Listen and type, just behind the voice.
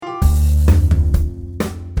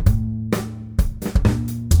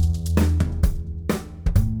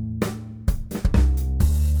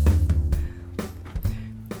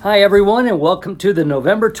Hi, everyone, and welcome to the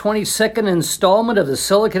November 22nd installment of the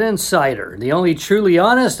Silicon Insider, the only truly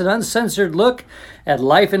honest and uncensored look at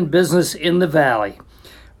life and business in the Valley.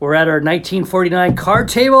 We're at our 1949 card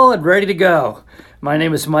table and ready to go. My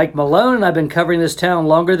name is Mike Malone, and I've been covering this town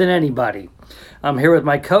longer than anybody. I'm here with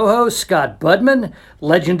my co-host, Scott Budman,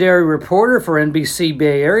 legendary reporter for NBC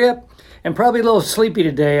Bay Area, and probably a little sleepy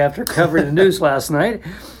today after covering the news last night.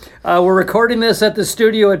 We're recording this at the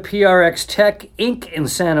studio at PRX Tech, Inc. in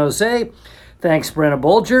San Jose. Thanks, Brenna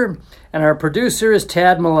Bolger. And our producer is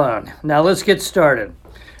Tad Malone. Now let's get started.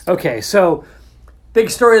 Okay, so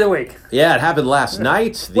big story of the week. Yeah, it happened last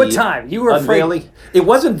night. What time? You were unveiling. It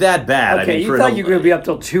wasn't that bad. Okay, you thought you were going to be up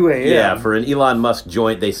till 2 a.m. Yeah, for an Elon Musk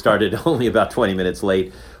joint, they started only about 20 minutes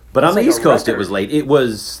late. But on the East Coast, it was late. It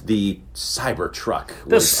was the Cybertruck.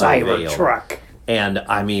 The Cybertruck. And,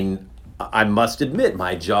 I mean, I must admit,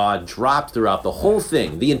 my jaw dropped throughout the whole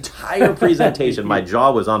thing. The entire presentation, my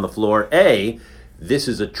jaw was on the floor. This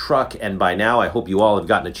is a truck, and by now, I hope you all have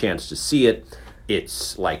gotten a chance to see it.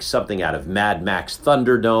 It's like something out of Mad Max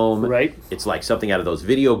Thunderdome. Right. It's like something out of those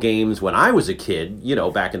video games when I was a kid, you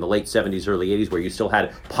know, back in the late 70s, early 80s, where you still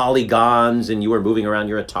had polygons and you were moving around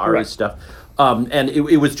your Atari stuff. And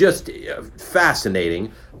it was just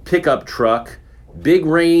fascinating. Pickup truck, big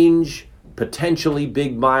range, potentially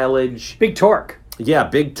big mileage. Big torque. Yeah,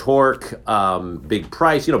 big torque, big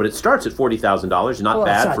price, but it starts at $40,000. Not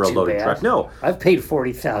bad for a loaded truck. No. I've paid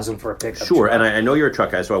 $40,000 for a pickup Sure, truck. and I know you're a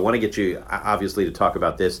truck guy, so I want to get you, obviously, to talk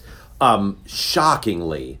about this.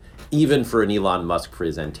 Shockingly, even for an Elon Musk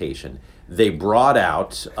presentation, they brought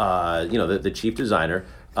out, the chief designer.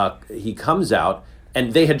 He comes out,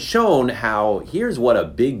 and they had shown how here's what a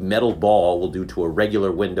big metal ball will do to a regular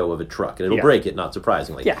window of a truck. And it'll break it, not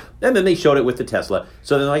surprisingly. Yeah. And then they showed it with the Tesla.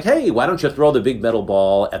 So they're like, hey, why don't you throw the big metal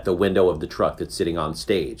ball at the window of the truck that's sitting on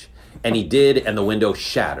stage? And he did, and the window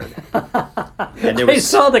shattered. And I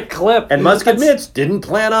saw the clip. And Musk admits, didn't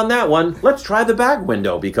plan on that one. Let's try the back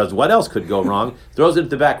window, because what else could go wrong? Throws it at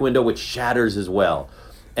the back window, which shatters as well.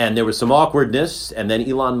 And there was some awkwardness, and then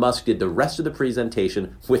Elon Musk did the rest of the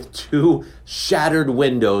presentation with two shattered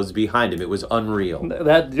windows behind him. It was unreal.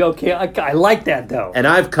 I like that, though. And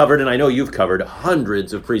I've covered, and I know you've covered,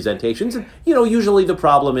 hundreds of presentations. And, usually the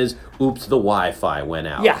problem is, oops, the Wi-Fi went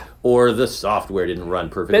out. Yeah. Or the software didn't run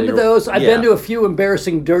perfectly. Been to those. I've been to a few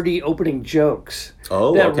embarrassing, dirty opening jokes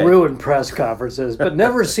that ruined press conferences, but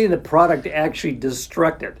never seen the product actually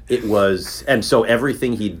destructed. It was, and so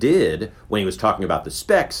everything he did when he was talking about the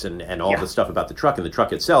specs and all the stuff about the truck and the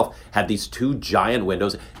truck itself had these two giant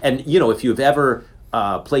windows. And, if you've ever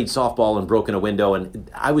played softball and broken a window,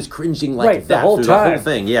 and I was cringing like that through the whole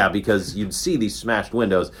thing. Yeah, because you'd see these smashed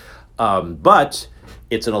windows. But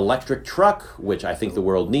it's an electric truck, which I think the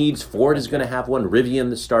world needs. Ford is going to have one. Rivian,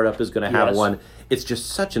 the startup, is going to have one. It's just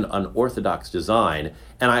such an unorthodox design.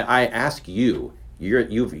 And I ask you,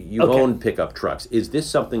 you've owned pickup trucks. Is this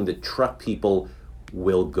something that truck people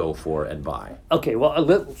will go for and buy? Okay, well, a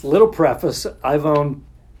little preface. I've owned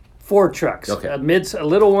 4 trucks. Okay. A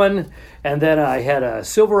little one, and then I had a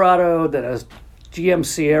Silverado, then a GM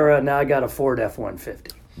Sierra, now I got a Ford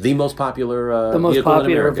F-150. The most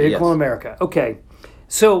popular vehicle in America. Okay.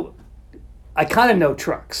 So I kind of know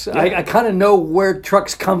trucks. Yeah. I kind of know where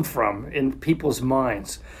trucks come from in people's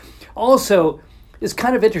minds. Also, it's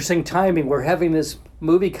kind of interesting timing. We're having this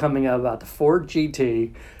movie coming out about the Ford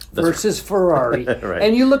GT versus Ferrari. Right.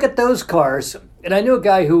 And you look at those cars, and I knew a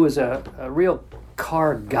guy who was a real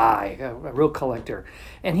car guy, a real collector,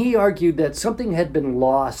 and he argued that something had been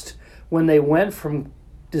lost when they went from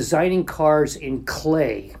designing cars in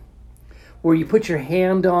clay, where you put your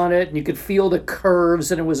hand on it and you could feel the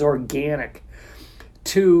curves and it was organic,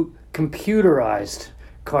 to computerized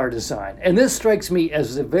car design. And this strikes me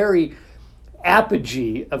as the very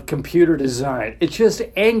apogee of computer design. It's just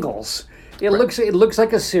angles. It looks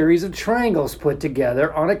like a series of triangles put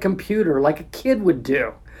together on a computer like a kid would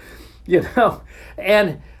do.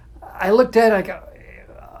 And I looked at it, I go,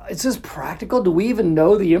 is this practical? Do we even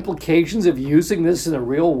know the implications of using this in the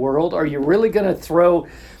real world? Are you really going to throw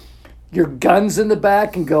your guns in the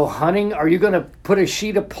back and go hunting? Are you going to put a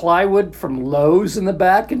sheet of plywood from Lowe's in the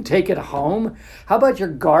back and take it home? How about your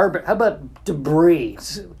garbage? How about debris,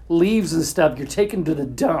 leaves and stuff you're taking to the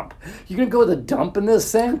dump? You're going to go to the dump in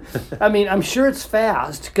this thing? I mean, I'm sure it's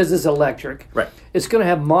fast because it's electric. Right. It's going to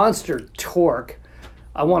have monster torque.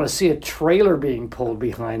 I want to see a trailer being pulled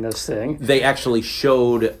behind this thing. They actually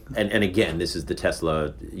showed, and again, this is the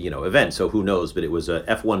Tesla, event, so who knows, but it was a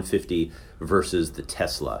F-150 versus the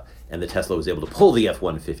Tesla, and the Tesla was able to pull the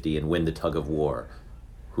F-150 and win the tug of war.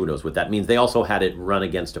 Who knows what that means? They also had it run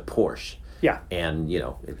against a Porsche. Yeah. And,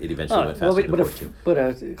 it eventually went faster than the Ford too. But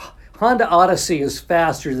a Honda Odyssey is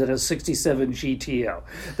faster than a 67 GTO.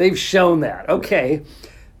 They've shown that. Okay,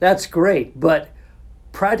 that's great. But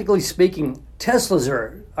practically speaking, Teslas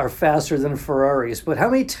are faster than Ferraris. But how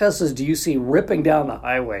many Teslas do you see ripping down the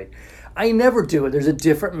highway? I never do it. There's a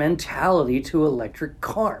different mentality to electric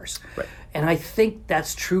cars. Right. And I think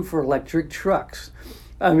that's true for electric trucks.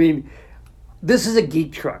 I mean, this is a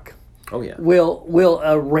geek truck. Oh, yeah. Will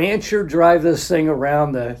a rancher drive this thing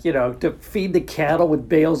around to feed the cattle with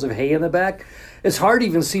bales of hay in the back? It's hard to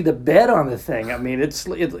even see the bed on the thing. I mean, it's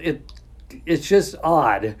just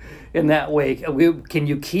odd in that way. Can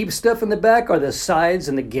you keep stuff in the back? Are the sides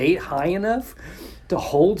and the gate high enough to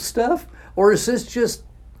hold stuff? Or is this just,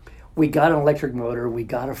 we got an electric motor, we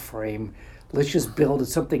got a frame, let's just build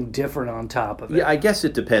something different on top of it? Yeah, I guess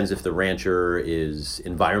it depends if the rancher is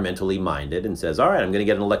environmentally minded and says, all right, I'm going to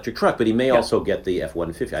get an electric truck, but he may also get the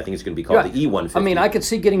F-150. I think it's going to be called the E-150. I mean, I could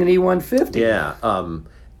see getting an E-150. Yeah.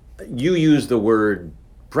 You use the word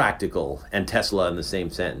practical and Tesla in the same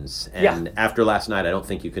sentence. And after last night, I don't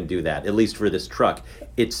think you can do that, at least for this truck.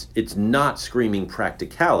 It's not screaming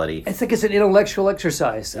practicality. I think it's an intellectual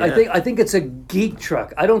exercise. Yeah. I think it's a geek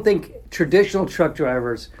truck. I don't think traditional truck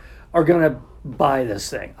drivers are going to buy this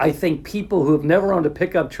thing. I think people who have never owned a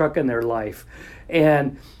pickup truck in their life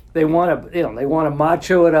and they want to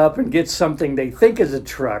macho it up and get something they think is a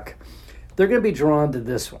truck, they're going to be drawn to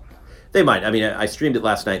this one. They might. I mean, I streamed it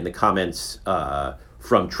last night, and the comments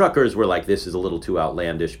from truckers were like, this is a little too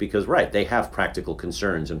outlandish because, they have practical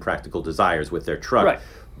concerns and practical desires with their truck. Right.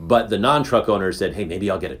 But the non-truck owners said, hey, maybe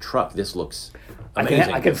I'll get a truck. This looks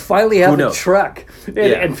amazing. I can finally have a truck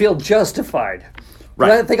and feel justified. Right.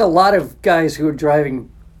 But I think a lot of guys who are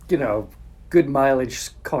driving, good mileage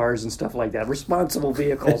cars and stuff like that, responsible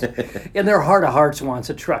vehicles, in their heart of hearts wants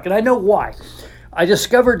a truck. And I know why. I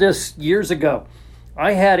discovered this years ago.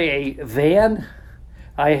 I had a van,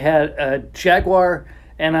 I had a Jaguar,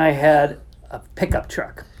 and I had a pickup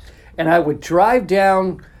truck. And I would drive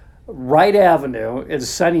down Wright Avenue in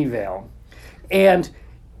Sunnyvale. And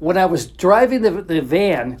when I was driving the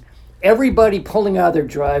van, everybody pulling out of their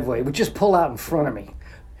driveway would just pull out in front of me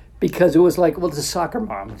because it was like, well, it's a soccer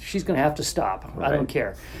mom. She's going to have to stop. Right. I don't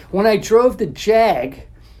care. When I drove the Jag,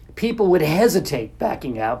 people would hesitate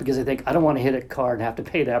backing out because they think, I don't want to hit a car and have to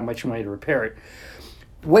pay that much money to repair it.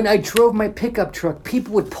 When I drove my pickup truck,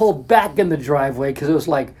 people would pull back in the driveway because it was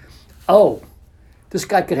like, oh, this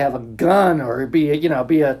guy could have a gun or be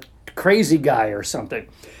a crazy guy or something.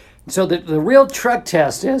 So the real truck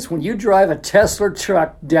test is when you drive a Tesla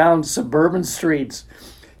truck down suburban streets,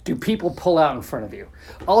 do people pull out in front of you?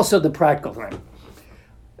 Also, the practical thing.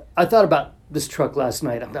 I thought about this truck last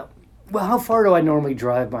night. I thought, well, how far do I normally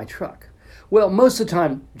drive my truck? Well, most of the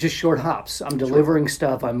time, just short hops. I'm delivering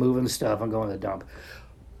stuff, I'm moving stuff, I'm going to the dump.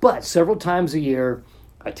 But several times a year,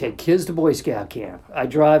 I take kids to Boy Scout camp. I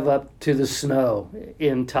drive up to the snow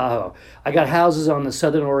in Tahoe. I got houses on the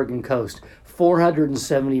southern Oregon coast,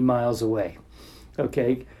 470 miles away.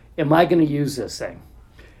 Okay, am I going to use this thing?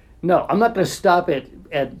 No, I'm not going to stop at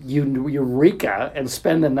Eureka and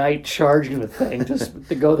spend the night charging the thing just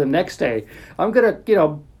to go the next day. I'm going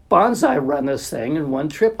to, bonsai run this thing in one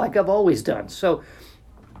trip like I've always done. So,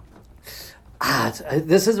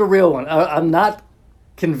 this is a real one. I'm not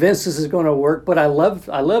convinced this is going to work, but I love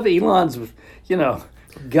Elon's,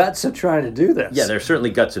 guts of trying to do this. Yeah, there's certainly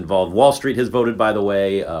guts involved. Wall Street has voted, by the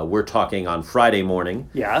way. We're talking on Friday morning.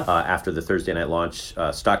 Yeah. After the Thursday night launch,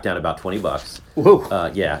 stock down about $20.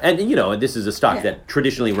 Whoa. Yeah, and this is a stock that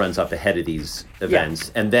traditionally runs up ahead of these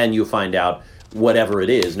events, and then you find out whatever it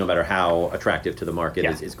is, no matter how attractive to the market,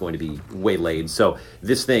 is going to be waylaid. So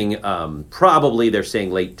this thing, probably they're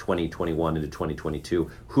saying late 2021 into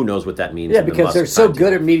 2022. Who knows what that means? Yeah, because they're so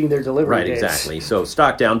good at meeting their delivery dates. Right, exactly. So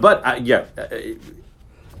stock down. But,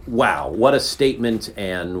 wow, what a statement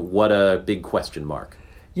and what a big question mark.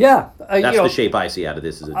 Yeah. That's the shape I see out of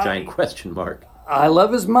this, is a giant question mark. I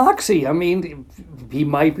love his moxie. I mean, he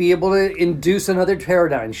might be able to induce another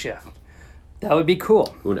paradigm shift. That would be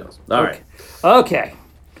cool. Who knows? All right. Okay.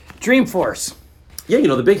 Dreamforce. Yeah,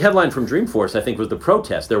 the big headline from Dreamforce, I think, was the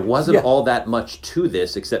protest. There wasn't all that much to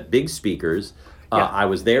this except big speakers. I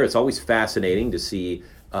was there. It's always fascinating to see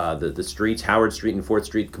the streets, Howard Street and 4th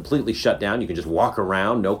Street, completely shut down. You can just walk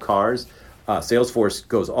around, no cars. Salesforce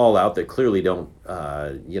goes all out. They clearly don't,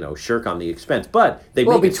 shirk on the expense, but they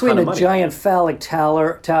make a ton of money. Well, between the giant phallic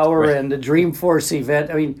tower and the Dreamforce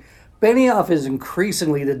event, I mean, Benioff is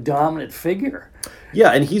increasingly the dominant figure.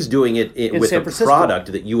 Yeah, and he's doing it with a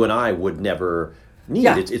product that you and I would never need.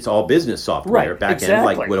 Yeah. It's all business software, Right, back end,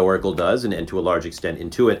 like exactly. what Oracle does, and to a large extent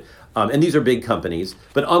Intuit. And these are big companies,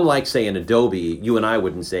 but unlike, say, an Adobe, you and I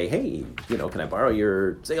wouldn't say, hey, can I borrow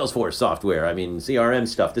your Salesforce software? I mean, CRM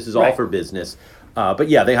stuff. This is all Right. for business. But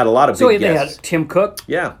yeah, they had a lot of So big they guests. had Tim Cook,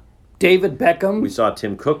 Yeah, David Beckham, we saw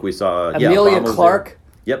Tim Cook. We saw Amelia Obama was Clark. there.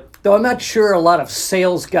 Yep. Though I'm not sure a lot of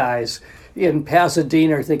sales guys in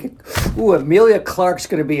Pasadena are thinking, ooh, Amelia Clark's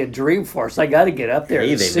going to be a Dreamforce. I got to get up there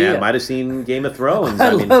Hey, and see they it. might have seen Game of Thrones.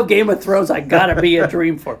 I mean, love Game of Thrones. I got to be a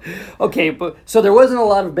Dreamforce. Okay, but so there wasn't a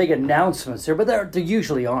lot of big announcements there, but there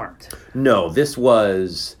usually aren't. no, this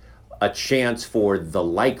was a chance for the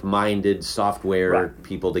like-minded software Right.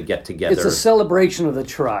 people to get together. It's a celebration of the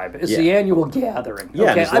tribe. It's the Yeah. annual gathering. Yeah,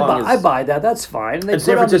 and okay, as long I as- buy that. That's fine. And, they And put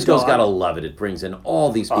San on the Francisco's dog. got to love it. It brings in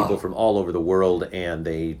all these people from all over the world, and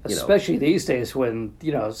they, Especially these days when,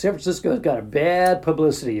 San Francisco's got a bad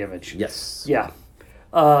publicity image. yes. Yeah.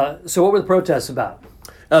 So what were the protests about?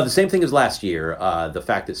 The same thing as last year. The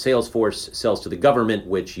fact that Salesforce sells to the government,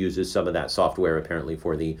 which uses some of that software apparently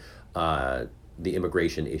for the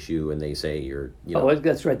immigration issue, and they say you're,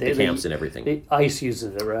 That's right. the camps and everything. ICE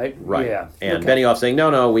uses it, right? Right. Yeah. And Okay. Benioff saying,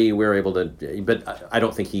 no, we're able to, but I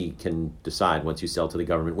don't think he can decide once you sell to the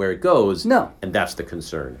government where it goes. No. And that's the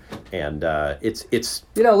concern. And it's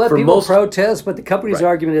let for people most- protest, but the company's Right.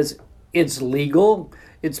 argument is it's legal,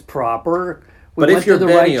 it's proper. We But went if you're to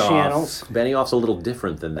the right Benioff, channels. Benioff's a little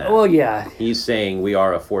different than that. Well, yeah. He's saying we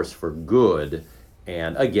are a force for good.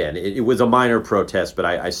 And again, it was a minor protest, but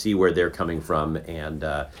I see where they're coming from. And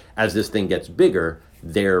as this thing gets bigger,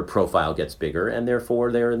 their profile gets bigger, and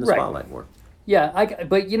therefore they're in the Right. spotlight more. Yeah,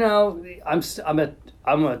 but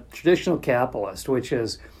I'm a traditional capitalist, which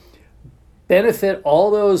is benefit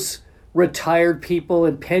all those retired people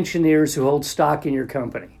and pensioners who hold stock in your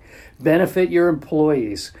company. Benefit your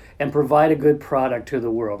employees and provide a good product to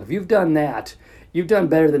the world. If you've done that, you've done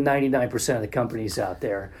better than 99% of the companies out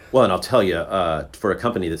there. Well, and I'll tell you, for a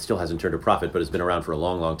company that still hasn't turned a profit but has been around for a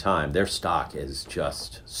long, long time, their stock has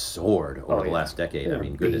just soared over the yeah. last decade. They're I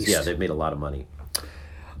mean, a goodness, beast. yeah, they've made a lot of money.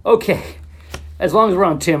 Okay, as long as we're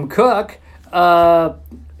on Tim Cook,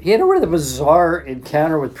 he had a rather bizarre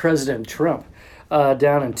encounter with President Trump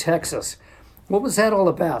down in Texas. What was that all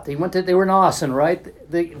about? They were in Austin, right?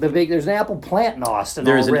 There's an Apple plant in Austin.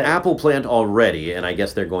 There's already. an Apple plant already, and I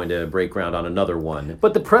guess they're going to break ground on another one.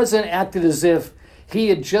 But the president acted as if he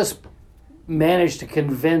had just managed to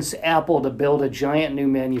convince Apple to build a giant new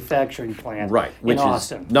manufacturing plant Right, in which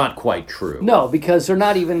Austin. is not quite true. No, because it's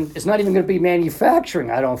not even going to be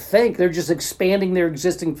manufacturing, I don't think. They're just expanding their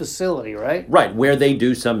existing facility, right? Right, where they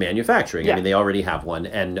do some manufacturing. Yeah. I mean, they already have one.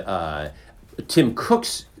 And Tim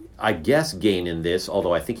Cook's, I guess, gain in this,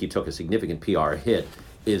 although I think he took a significant PR hit,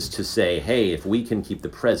 is to say, hey, if we can keep the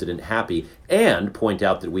president happy and point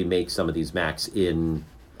out that we make some of these Macs in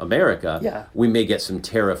America, Yeah. we may get some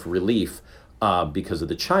tariff relief because of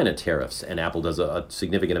the China tariffs. And Apple does a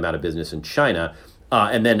significant amount of business in China.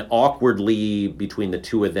 And then awkwardly, between the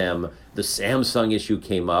two of them, the Samsung issue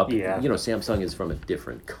came up. Yeah. Samsung is from a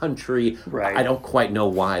different country. Right. I don't quite know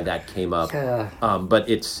why that came up. Yeah. But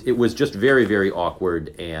it was just very, very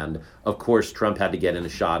awkward. And, of course, Trump had to get in a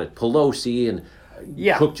shot at Pelosi, and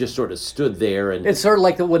Yeah. Cook just sort of stood there. And It's sort of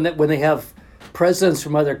like when they have presidents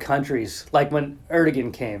from other countries, like when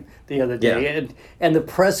Erdogan came the other day, Yeah. and the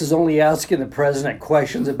press is only asking the president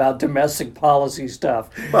questions about domestic policy stuff.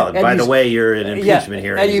 well, And by you the s- way, you're in impeachment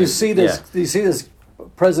hearings. and you see this, Yeah. you see this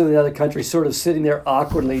president of the other country sort of sitting there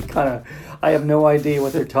awkwardly, kind of. I have no idea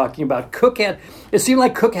what they're talking about. It seemed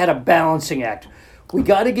like Cook had a balancing act. We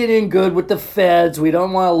got to get in good with the feds. We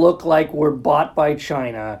don't want to look like we're bought by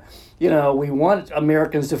China. We want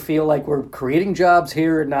Americans to feel like we're creating jobs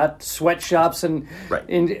here, not sweatshops and Right.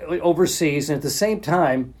 in overseas. And at the same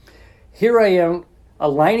time, here I am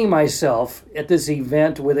aligning myself at this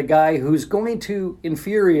event with a guy who's going to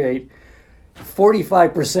infuriate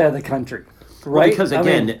 45% of the country. Well, Right? because I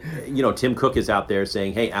again, mean, Tim Cook is out there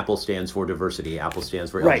saying, "Hey, Apple stands for diversity. Apple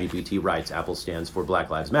stands for Right. LGBT rights. Apple stands for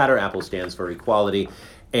Black Lives Matter. Apple stands for equality,"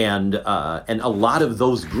 and a lot of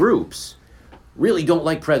those groups really don't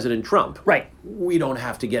like President Trump. Right. We don't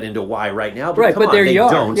have to get into why right now, but Right, come but on, there they you are,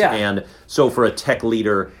 don't. yeah. And so for a tech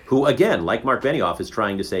leader who, again, like Mark Benioff, is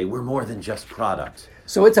trying to say we're more than just product.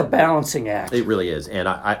 so it's a balancing act. It really is, and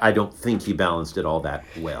I don't think he balanced it all that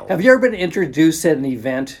well. Have you ever been introduced at an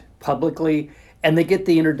event publicly and they get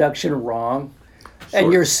the introduction wrong? And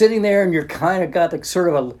Sure. you're sitting there and you're kind of got sort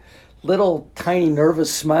of a little tiny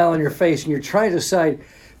nervous smile on your face and you're trying to decide,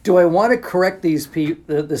 do I want to correct the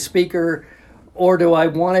speaker, or do I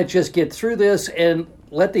want to just get through this and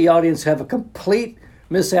let the audience have a complete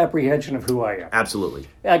misapprehension of who I am. Absolutely.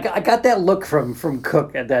 I got that look from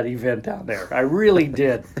Cook at that event down there. I really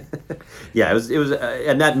did. Yeah, it was,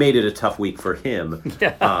 and that made it a tough week for him.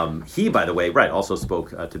 Yeah. He, by the way, also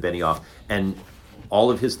spoke to Benioff, and all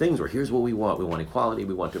of his things were, here's what we want. We want equality.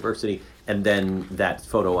 We want diversity. And then that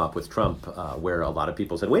photo op with Trump, where a lot of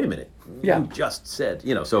people said, wait a minute. Yeah. You just said,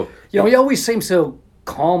 so. He always seems so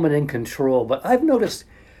calm and in control. But I've noticed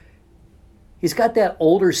he's got that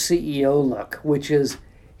older CEO look, which is,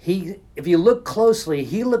 if you look closely,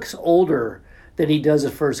 he looks older than he does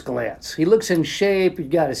at first glance. He looks in shape. He's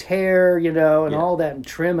got his hair, and all that, and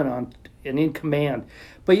trim and in command.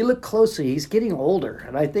 But you look closely, he's getting older.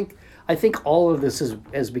 And I think all of this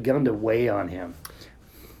has begun to weigh on him.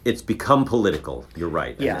 It's become political. You're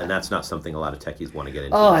right. Yeah. And that's not something a lot of techies want to get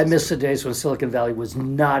into. Oh, I miss the days when Silicon Valley was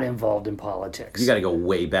not involved in politics. You got to go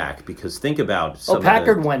way back, because think about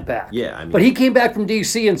Packard went back. Yeah, but he came back from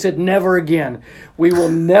D.C. and said, never again. We will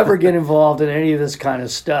never get involved in any of this kind of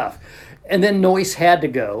stuff. And then Noyce had to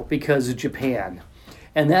go because of Japan.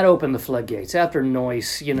 And that opened the floodgates. After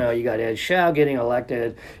Noyce, you got Ed Shao getting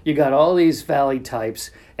elected. You got all these Valley types.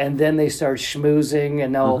 And then they start schmoozing.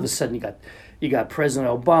 And now all of a sudden you got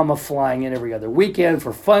President Obama flying in every other weekend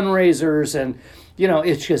for fundraisers. And,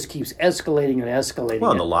 it just keeps escalating and escalating.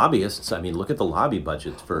 Well, and the lobbyists, look at the lobby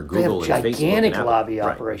budgets for Google they have and Facebook. Gigantic lobby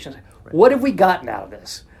operations. Right. What have we gotten out of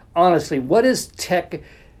this? Honestly, what is tech...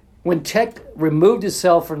 When tech removed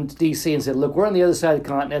itself from D.C. and said, look, we're on the other side of the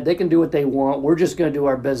continent. They can do what they want. We're just going to do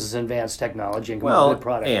our business in advanced technology and come up with a good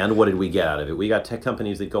product. And what did we get out of it? We got tech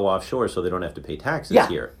companies that go offshore so they don't have to pay taxes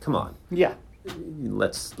here. Come on. Yeah.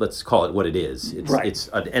 Let's call it what it is. It's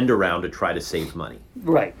an end around to try to save money.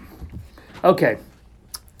 Right. Okay.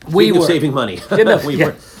 Speaking of saving money.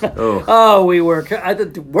 WeWork.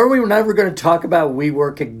 WeWork. Were we never going to talk about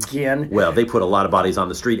WeWork again? Well, they put a lot of bodies on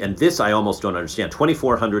the street, and this I almost don't understand.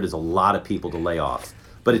 2,400 is a lot of people to lay off,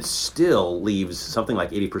 but it still leaves something like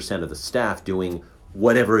 80% of the staff doing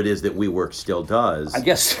whatever it is that WeWork still does. I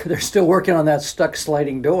guess they're still working on that stuck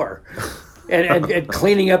sliding door. And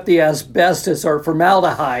cleaning up the asbestos or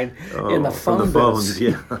formaldehyde in the phone booths.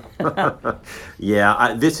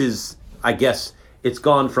 Yeah. This is, I guess... It's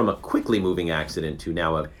gone from a quickly moving accident to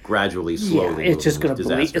now a gradually, slowly. It's just going to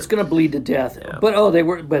bleed. It's going to bleed to death. Yeah.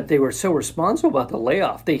 But they were so responsible about the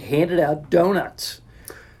layoff. They handed out donuts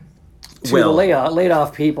to the laid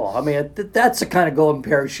off people. That's the kind of golden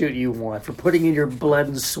parachute you want for putting in your blood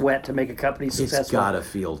and sweat to make a company successful. It's got to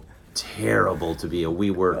feel terrible to be a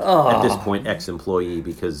WeWork at this point ex-employee,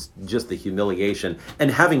 because just the humiliation and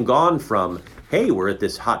having gone from, hey, we're at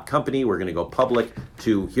this hot company, we're going to go public,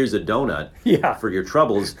 to here's a donut for your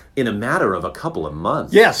troubles in a matter of a couple of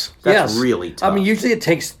months. That's really tough. Usually it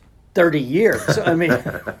takes 30 years. And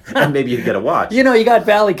maybe you get a watch. You got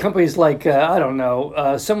Valley companies like,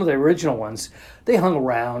 some of the original ones. They hung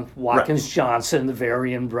around, Watkins Johnson, the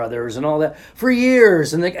Varian brothers, and all that for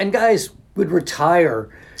years. And guys would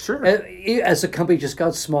retire. Sure. As the company just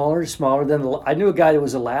got smaller and smaller. I knew a guy that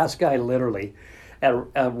was the last guy, literally, at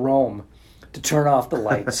Rome to turn off the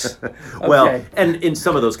lights. Well, and in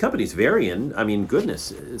some of those companies, Varian,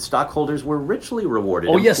 goodness, stockholders were richly rewarded.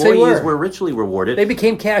 Oh, yes, they were richly rewarded. They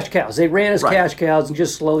became cash cows. They ran as cash cows and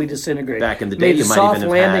just slowly disintegrated. Back in the day, you might even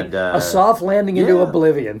have had... a soft landing into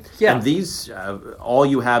oblivion. Yeah. And these, all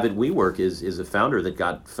you have at WeWork is a founder that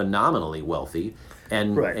got phenomenally wealthy.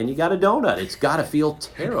 And you got a donut. It's got to feel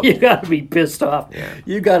terrible. You got to be pissed off. Yeah.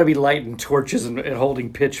 You got to be lighting torches and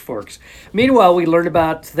holding pitchforks. Meanwhile, we learned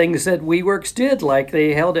about things that WeWork's did, like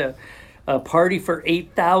they held a party for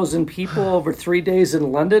 8,000 people over 3 days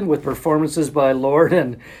in London with performances by Lorde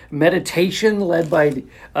and meditation led by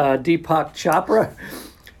Deepak Chopra.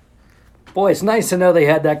 Boy, it's nice to know they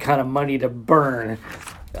had that kind of money to burn.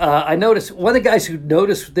 I noticed one of the guys who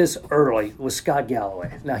noticed this early was Scott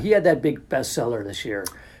Galloway. Now, he had that big bestseller this year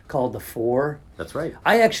called The Four. That's right.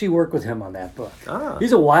 I actually worked with him on that book.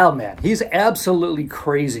 He's a wild man. He's absolutely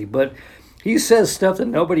crazy, but he says stuff that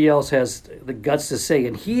nobody else has the guts to say.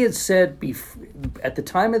 And he had said at the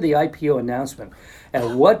time of the IPO announcement,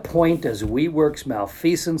 at what point does WeWork's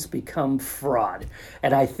malfeasance become fraud?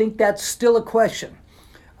 And I think that's still a question.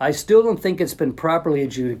 I still don't think it's been properly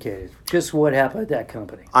adjudicated, just what happened at that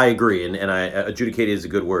company. I agree, and adjudicated is a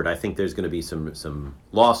good word. I think there's going to be some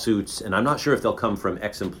lawsuits, and I'm not sure if they'll come from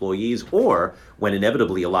ex-employees or when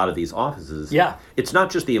inevitably a lot of these offices... Yeah. It's not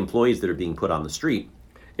just the employees that are being put on the street.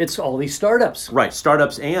 It's all these startups. Right,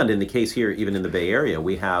 startups, and in the case here, even in the Bay Area,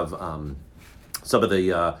 we have some of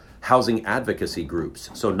the... housing advocacy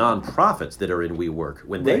groups, so nonprofits that are in WeWork,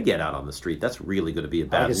 when they get out on the street, that's really going to be a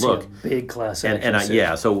bad look. See a big class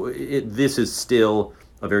action. So this is still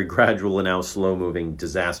a very gradual and now slow-moving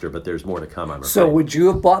disaster, but there's more to come, I'm afraid. So would you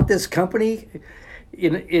have bought this company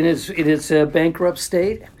in its bankrupt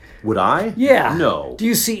state? Would I? Yeah. No. Do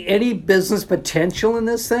you see any business potential in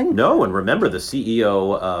this thing? No, and remember the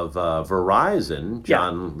CEO of Verizon,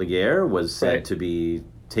 John Legere, was said to be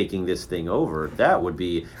taking this thing over. That would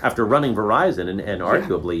be, after running Verizon and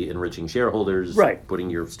arguably enriching shareholders,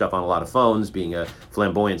 putting your stuff on a lot of phones, being a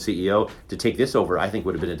flamboyant CEO, to take this over, I think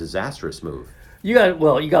would have been a disastrous move. You got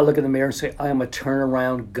to look in the mirror and say, I am a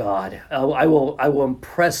turnaround god. I will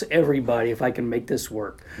impress everybody if I can make this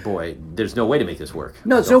work. Boy, there's no way to make this work.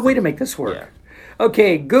 No, there's no way to make this work. Yeah.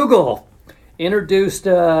 Okay, Google introduced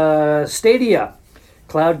Stadia,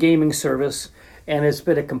 cloud gaming service, and it's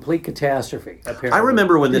been a complete catastrophe, apparently. I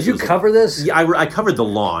remember when this Did you cover this? Yeah, I covered the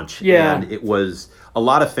launch. Yeah. And it was a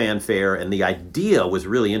lot of fanfare, and the idea was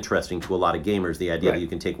really interesting to a lot of gamers, the idea that you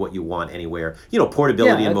can take what you want anywhere. You know,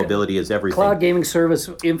 portability and mobility is everything. Cloud gaming service,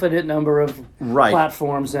 infinite number of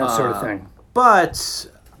platforms, that sort of thing. But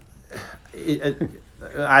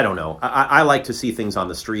I don't know. I like to see things on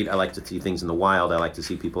the street. I like to see things in the wild. I like to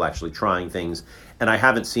see people actually trying things. And I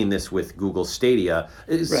haven't seen this with Google Stadia.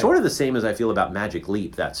 It's sort of the same as I feel about Magic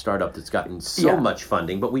Leap, that startup that's gotten so much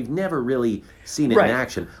funding, but we've never really seen it in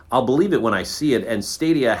action. I'll believe it when I see it. And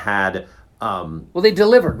Stadia had... well, they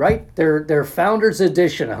delivered, right? Their Founders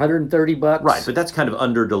Edition, $130. Right, but that's kind of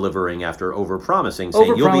under-delivering after over-promising,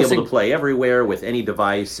 saying you'll be able to play everywhere with any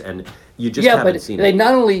device, and you just haven't seen it. They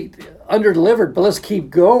not only under-delivered, but let's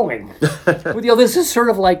keep going. This is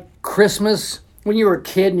sort of like Christmas when you were a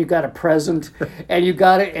kid and you got a present, and you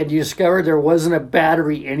got it, and you discovered there wasn't a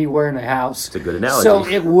battery anywhere in the house. It's a good analogy. So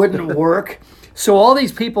it wouldn't work. So all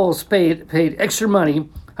these people paid extra money,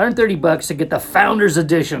 $130 to get the Founders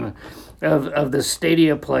Edition of the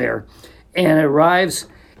Stadia player, and it arrives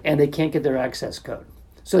and they can't get their access code,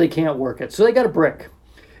 so they can't work it, so they got a brick.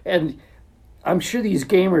 And I'm sure these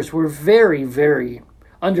gamers were very, very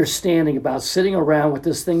understanding about sitting around with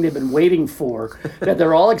this thing they've been waiting for, that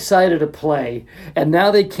they're all excited to play, and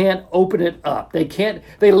now they can't open it up.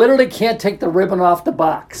 They literally can't take the ribbon off the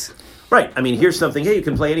box. Right. I mean, here's something, hey, you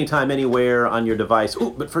can play anytime, anywhere on your device.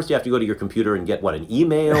 Ooh, but first you have to go to your computer and get, an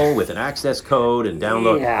email with an access code and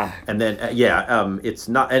download. Yeah. And then, it's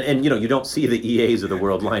not, and you don't see the EAs of the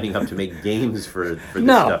world lining up to make games for this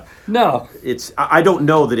stuff. No. I don't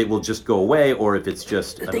know that it will just go away or if it's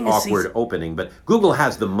just an awkward opening, but Google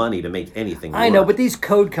has the money to make anything work. I know, but these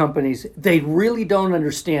code companies, they really don't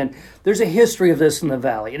understand. There's a history of this in the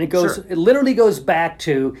Valley, and it literally goes back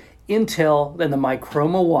to Intel and the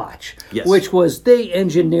Microma watch, which was, they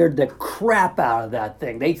engineered the crap out of that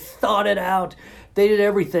thing. They thought it out. They did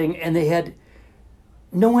everything, and they had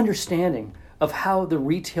no understanding of how the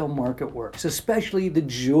retail market works, especially the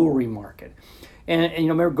jewelry market. And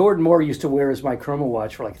remember, Gordon Moore used to wear his Microma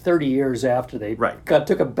watch for like 30 years after they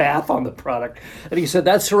took a bath on the product. And he said,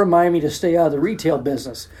 that's to remind me to stay out of the retail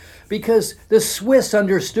business. Because the Swiss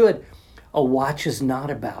understood a watch is not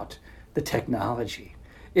about the technology.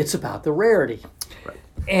 It's about the rarity. Right.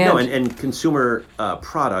 And consumer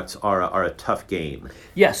products are a tough game.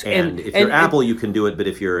 Yes. And if you're Apple, you can do it. But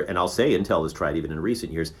if you're, and I'll say Intel has tried even in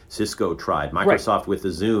recent years, Cisco tried, Microsoft with the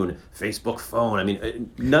Zune, Facebook Phone. I mean,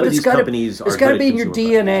 none of these companies are good at consumer. It's got to be in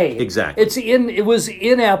your DNA. Exactly. It was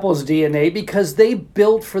in Apple's DNA because they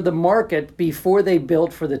built for the market before they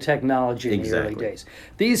built for the technology in the early days.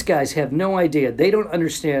 These guys have no idea. They don't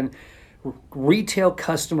understand retail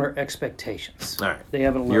customer expectations. All right. They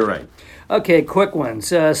haven't learned. You're right. Okay, quick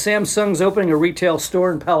ones. Samsung's opening a retail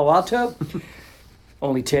store in Palo Alto.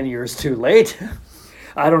 Only 10 years too late.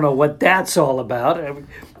 I don't know what that's all about.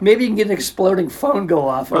 Maybe you can get an exploding phone go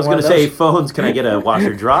off. I was going to say, phones, can I get a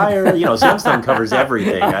washer dryer? Samsung covers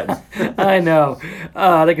everything. I know.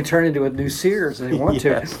 They can turn into a new Sears if they want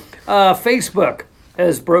to. Facebook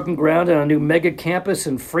has broken ground on a new mega campus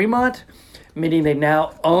in Fremont, meaning they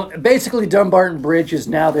now own, basically Dumbarton Bridge is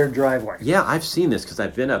now their driveway. Yeah, I've seen this because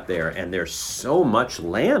I've been up there, and there's so much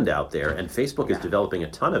land out there, and Facebook is developing a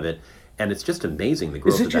ton of it, and it's just amazing the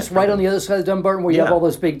growth. Is it just right on the other side of Dumbarton where you have all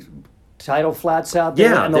those big tidal flats out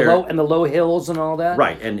there, and the low hills and all that?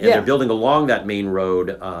 Right, and they're building along that main road,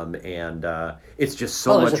 and it's just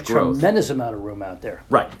so much growth. There's a tremendous amount of room out there.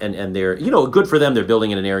 Right, and they're, good for them. They're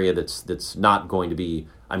building in an area that's not going to be,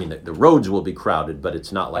 I mean, the roads will be crowded, but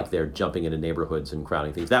it's not like they're jumping into neighborhoods and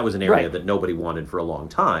crowding things. That was an area that nobody wanted for a long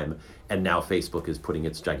time, and now Facebook is putting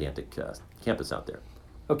its gigantic campus out there.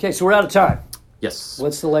 Okay, so we're out of time. Yes.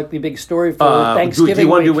 What's the likely big story for Do Thanksgiving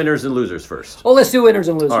you want to do week? winners and losers first? Oh, let's do winners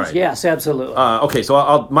and losers. All right. Yes, absolutely. Okay,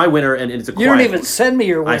 so my winner, and it's a You don't even send me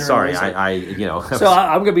your winner. Sorry, and loser. I So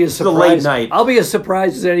I'm going to be as surprised. The late night. I'll be as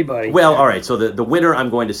surprised as anybody. Well, all right. So the winner I'm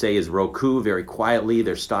going to say is Roku. Very quietly,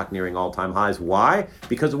 their stock nearing all-time highs. Why?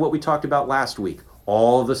 Because of what we talked about last week.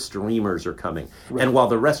 All the streamers are coming. Right. And while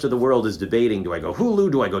the rest of the world is debating, do I go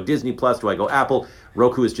Hulu? Do I go Disney Plus? Do I go Apple?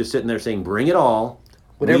 Roku is just sitting there saying, bring it all.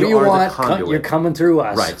 Whatever We you are the want, conduit. you're coming through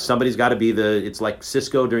us. Right. Somebody's got to be it's like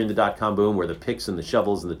Cisco during the dot-com boom where the picks and the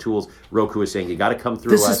shovels and the tools. Roku is saying, you got to come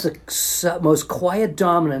through us. This is the most quiet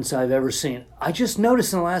dominance I've ever seen. I just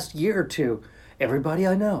noticed in the last year or two, everybody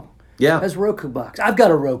I know has Roku box. I've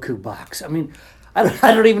got a Roku box. I mean,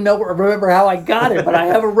 I don't even remember how I got it, but I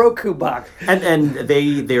have a Roku box. And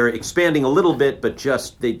they're expanding a little bit, but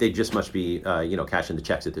they just must be cashing the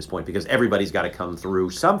checks at this point because everybody's got to come through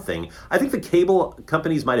something. I think the cable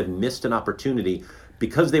companies might have missed an opportunity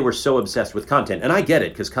because they were so obsessed with content. And I get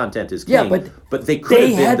it because content is king. Yeah, but they could have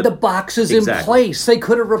been had the boxes in place. They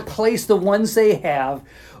could have replaced the ones they have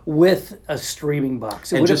with a streaming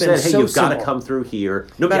box. It and would just have been said, hey, so you've got to simple. come through here.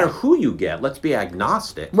 No matter who you get, let's be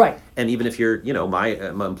agnostic. Right. And even if you're, my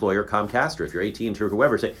employer, Comcast, or if you're AT&T or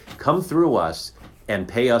whoever, say, come through us and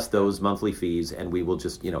pay us those monthly fees, and we will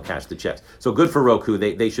just, cash the checks. So good for Roku.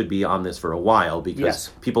 They should be on this for a while because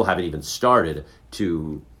people haven't even started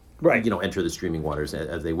to enter the streaming waters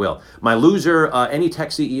as they will. My loser, any tech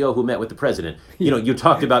CEO who met with the president. You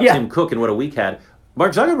talked about Tim Cook and what a week had.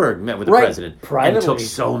 Mark Zuckerberg met with the president privately. and took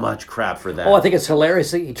so much crap for that. Oh, I think it's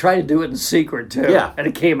hilarious. He tried to do it in secret, too. Yeah. And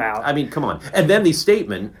it came out. I mean, come on. And then the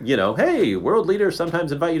statement, hey, world leaders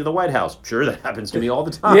sometimes invite you to the White House. Sure, that happens to me all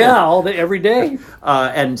the time. Yeah, every day.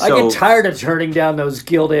 And so, I get tired of turning down those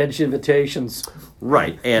gilt-edged invitations.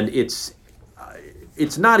 Right. And it's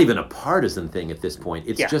not even a partisan thing at this point.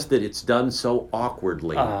 It's just that it's done so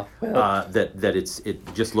awkwardly that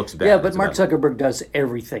it just looks bad. Yeah, but Mark Zuckerberg does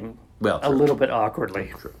everything a little bit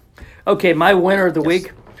awkwardly. True. Okay, my winner of the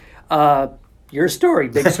week, your story.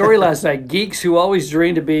 Big story last night. Geeks who always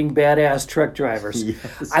dreamed of being badass truck drivers.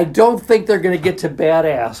 Yes. I don't think they're going to get to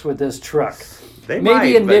badass with this truck. They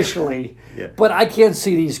Maybe might, initially, but I can't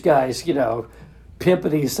see these guys,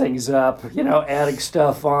 pimping these things up, adding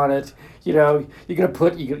stuff on it. You're going to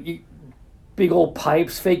put big old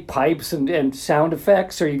pipes, fake pipes, and sound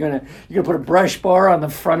effects, or you're gonna put a brush bar on the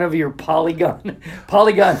front of your polygon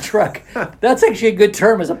truck. That's actually a good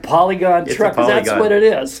term, is a polygon truck. That's what it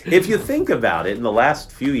is. If you think about it, in the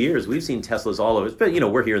last few years, we've seen Teslas all over. But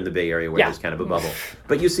we're here in the Bay Area where there's kind of a bubble.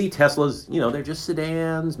 But you see Teslas, they're just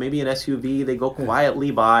sedans, maybe an SUV. They go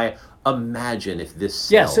quietly by. Imagine if this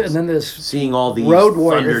sells. Yes, and then this seeing all these Road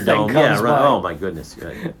Warrior thing Thunderdome. comes by. Oh my goodness.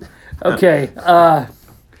 Okay.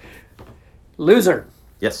 Loser.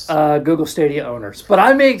 Yes. Google Stadia owners. But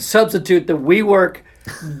I may substitute the WeWork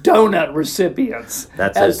donut recipients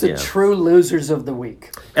as the true losers of the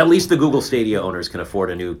week. At least the Google Stadia owners can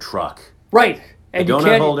afford a new truck. Right. And the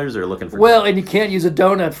donut holders are looking for and you can't use a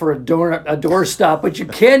donut for a doorstop, but you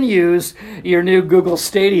can use your new Google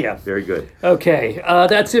Stadia. Very good. Okay,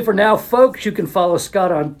 that's it for now, folks. You can follow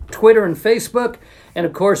Scott on Twitter and Facebook, and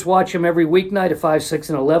of course, watch him every weeknight at 5, 6,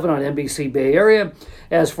 and 11 on NBC Bay Area.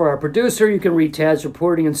 As for our producer, you can read Tad's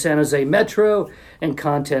reporting in San Jose Metro and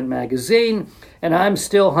Content Magazine. And I'm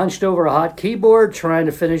still hunched over a hot keyboard trying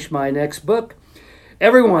to finish my next book.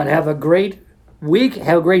 Everyone, have a great week.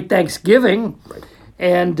 Have a great Thanksgiving. Right.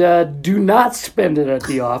 And do not spend it at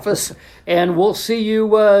the office. And we'll see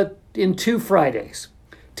you in 2 Fridays.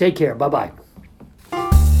 Take care. Bye-bye.